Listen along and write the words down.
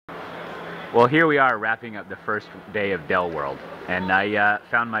Well, here we are wrapping up the first day of DellWorld, and I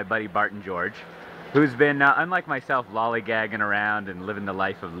found my buddy Barton George, who's been, unlike myself, lollygagging around and living the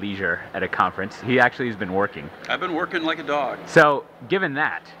life of leisure at a conference. He actually has been working. I've been working like a dog. So, given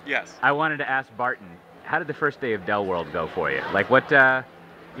that, yes, I wanted to ask Barton, how did the first day of DellWorld go for you? Like, what do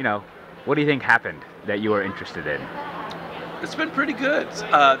you think happened that you were interested in? It's been pretty good.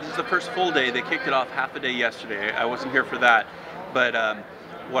 This is the first full day. They kicked it off half a day yesterday. I wasn't here for that, but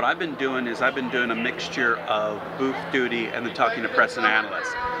what I've been doing is I've been doing a mixture of booth duty and then talking to press and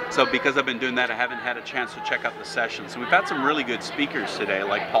analysts. So because I've been doing that, I haven't had a chance to check out the sessions. So we've had some really good speakers today,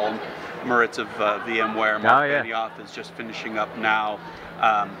 like Paul Moritz of VMware. Mark Benioff is just finishing up now.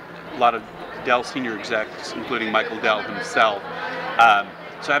 A lot of Dell senior execs, including Michael Dell himself.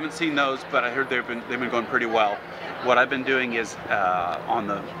 So I haven't seen those, but I heard they've been going pretty well. What I've been doing is on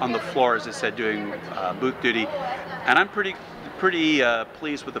the floor, as I said, doing booth duty, and I'm pretty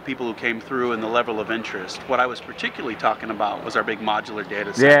pleased with the people who came through and the level of interest. What I was particularly talking about was our big modular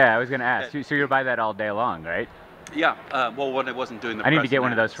data center. Yeah, I was going to ask. So you'll buy that all day long, right? Yeah. Well, when I wasn't doing the I need to get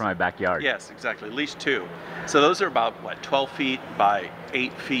one of those for my backyard. Yes, exactly. At least two. So those are about, what, 12 feet by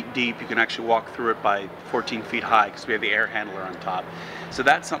 8 feet deep. You can actually walk through it by 14 feet high because we have the air handler on top. So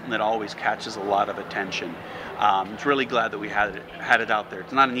that's something that always catches a lot of attention. I'm really glad that we had it out there.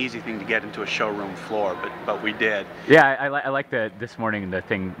 It's not an easy thing to get into a showroom floor, but we did. Yeah, I like this morning the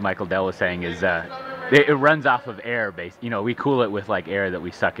thing Michael Dell was saying is it runs off of air base. You know, we cool it with like air that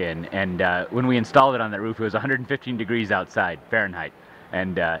we suck in, and when we installed it on that roof, it was 115 degrees outside Fahrenheit,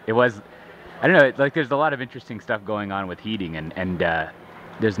 and it was, I don't know, like there's a lot of interesting stuff going on with heating, and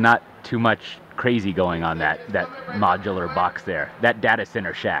there's not too much crazy going on that modular box there, that data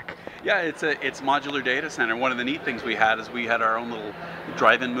center shack. Yeah, it's modular data center. One of the neat things we had is we had our own little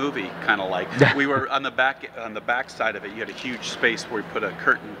drive-in movie, kind of like. We were on the back side of it. You had a huge space where we put a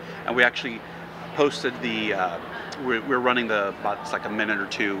curtain, and we actually posted the. We're running it's like a minute or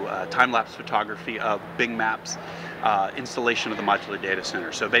two time-lapse photography of Bing Maps installation of the modular data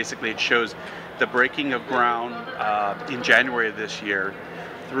center. So basically, it shows the breaking of ground in January of this year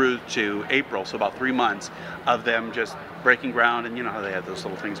through to April, so about 3 months of them just breaking ground, and you know how they have those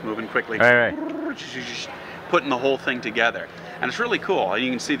little things moving quickly, right. Putting the whole thing together, and it's really cool. You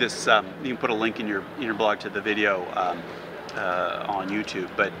can see this. You can put a link in your blog to the video on YouTube,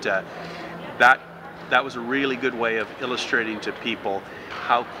 but that was a really good way of illustrating to people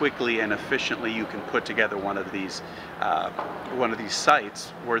how quickly and efficiently you can put together one of these sites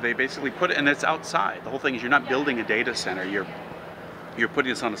where they basically put it, and it's outside. The whole thing is you're not building a data center. You're putting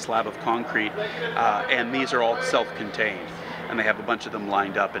this on a slab of concrete, and these are all self-contained, and they have a bunch of them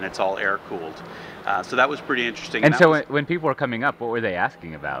lined up, and it's all air-cooled. So that was pretty interesting. And so when people were coming up, what were they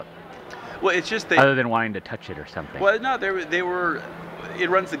asking about? Well, it's just other than wanting to touch it or something. Well, no, they were. It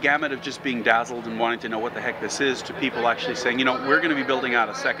runs the gamut of just being dazzled and wanting to know what the heck this is, to people actually saying, you know, we're going to be building out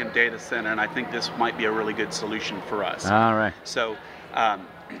a second data center, and I think this might be a really good solution for us. All right. So.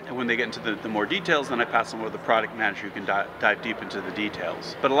 And when they get into the more details, then I pass them with the product manager who can dive deep into the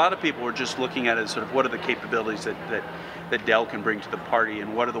details. But a lot of people were just looking at it as sort of what are the capabilities that Dell can bring to the party,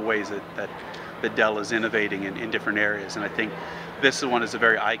 and what are the ways that Dell is innovating in different areas. And I think this one is a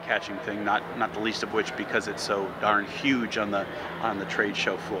very eye-catching thing, not the least of which because it's so darn huge on the trade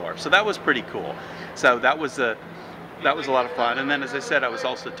show floor. So that was pretty cool. So that was a lot of fun. And then, as I said, I was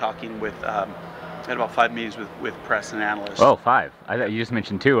also talking with. I had about 5 meetings with press and analysts. Oh, 5. I thought you just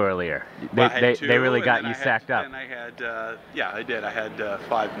mentioned 2 earlier. They really got you sacked up. And I had, yeah, I did. I had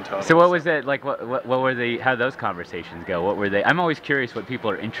 5 in total. So what was it like? What were they? How did those conversations go? What were they? I'm always curious what people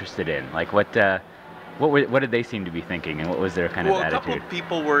are interested in. Like what did they seem to be thinking, and what was their kind of attitude? Well, a couple of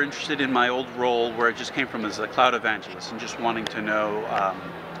people were interested in my old role, where I just came from as a cloud evangelist, and just wanting to know.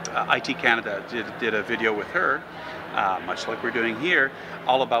 IT Canada did a video with her, much like we're doing here,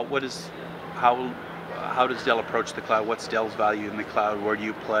 all about how does Dell approach the cloud? What's Dell's value in the cloud? Where do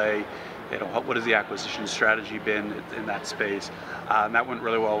you play? You know, what has the acquisition strategy been in that space? And that went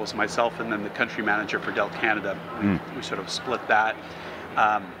really well. It was myself and then the country manager for Dell Canada. We sort of split that.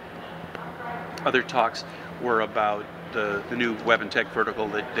 Other talks were about the new web and tech vertical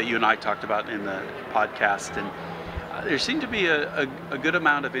that you and I talked about in the podcast, and there seemed to be a good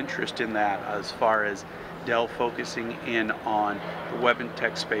amount of interest in that, as far as Dell focusing in on the web and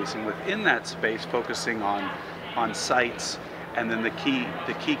tech space, and within that space focusing on sites, and then the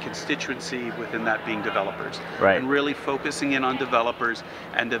key constituency within that being developers. Right. And really focusing in on developers,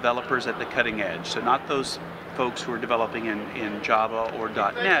 and developers at the cutting edge. So not those folks who are developing in Java or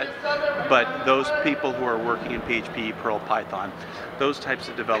 .NET, but those people who are working in PHP, Perl, Python, those types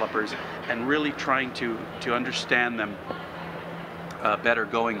of developers, and really trying to understand them better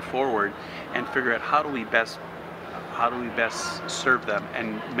going forward, and figure out how do we best serve them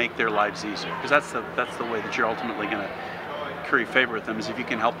and make their lives easier, because that's the way that you're ultimately going to curry favor with them, is if you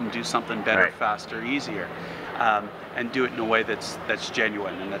can help them do something better, right, faster, easier, and do it in a way that's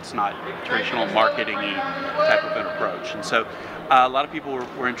genuine and that's not traditional marketing-y type of an approach. And so a lot of people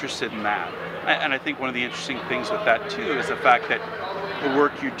were interested in that. And I think one of the interesting things with that too is the fact that the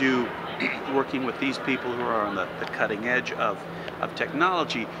work you do working with these people who are on the cutting edge of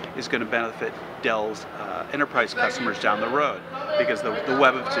technology is going to benefit Dell's enterprise customers down the road, because the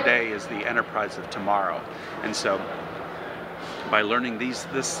web of today is the enterprise of tomorrow. And so by learning this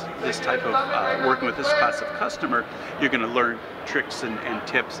type of working with this class of customer, you're going to learn tricks and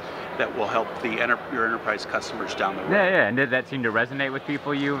tips that will help your enterprise customers down the road. Yeah, yeah. And did that seem to resonate with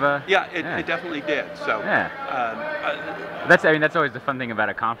people you've? Yeah, it definitely did. So yeah, that's always the fun thing about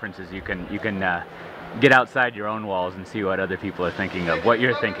a conference, is you can get outside your own walls and see what other people are thinking of what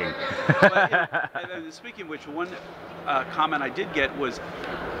you're thinking. And speaking of which, one comment I did get was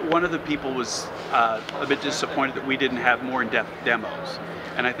one of the people was a bit disappointed that we didn't have more in-depth demos.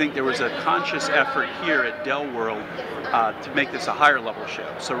 And I think there was a conscious effort here at DellWorld to make this a higher level show.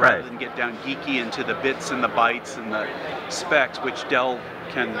 So rather than get down geeky into the bits and the bytes and the specs, which Dell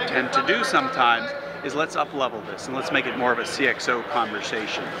can tend to do sometimes, is let's up-level this and let's make it more of a CXO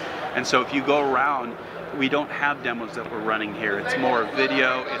conversation. And so if you go around, we don't have demos that we're running here. It's more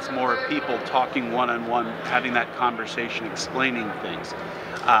video, it's more people talking one-on-one, having that conversation, explaining things.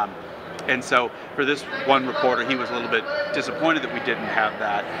 And so for this one reporter, he was a little bit disappointed that we didn't have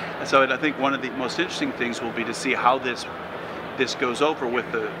that. And so I think one of the most interesting things will be to see how this goes over with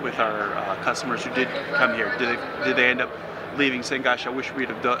our customers who did come here. Did they end up leaving saying, gosh, I wish we'd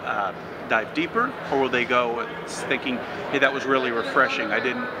have dived deeper? Or will they go thinking, hey, that was really refreshing.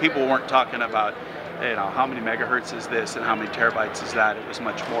 People weren't talking about, how many megahertz is this and how many terabytes is that. It was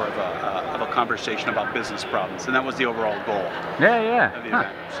much more of a conversation about business problems, and that was the overall goal. Yeah. Of the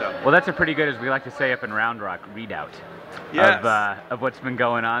event. So. Well, that's a pretty good, as we like to say up in Round Rock, readout of what's been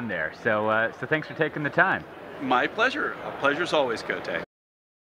going on there. So, so thanks for taking the time. My pleasure. A pleasure's always, Kote.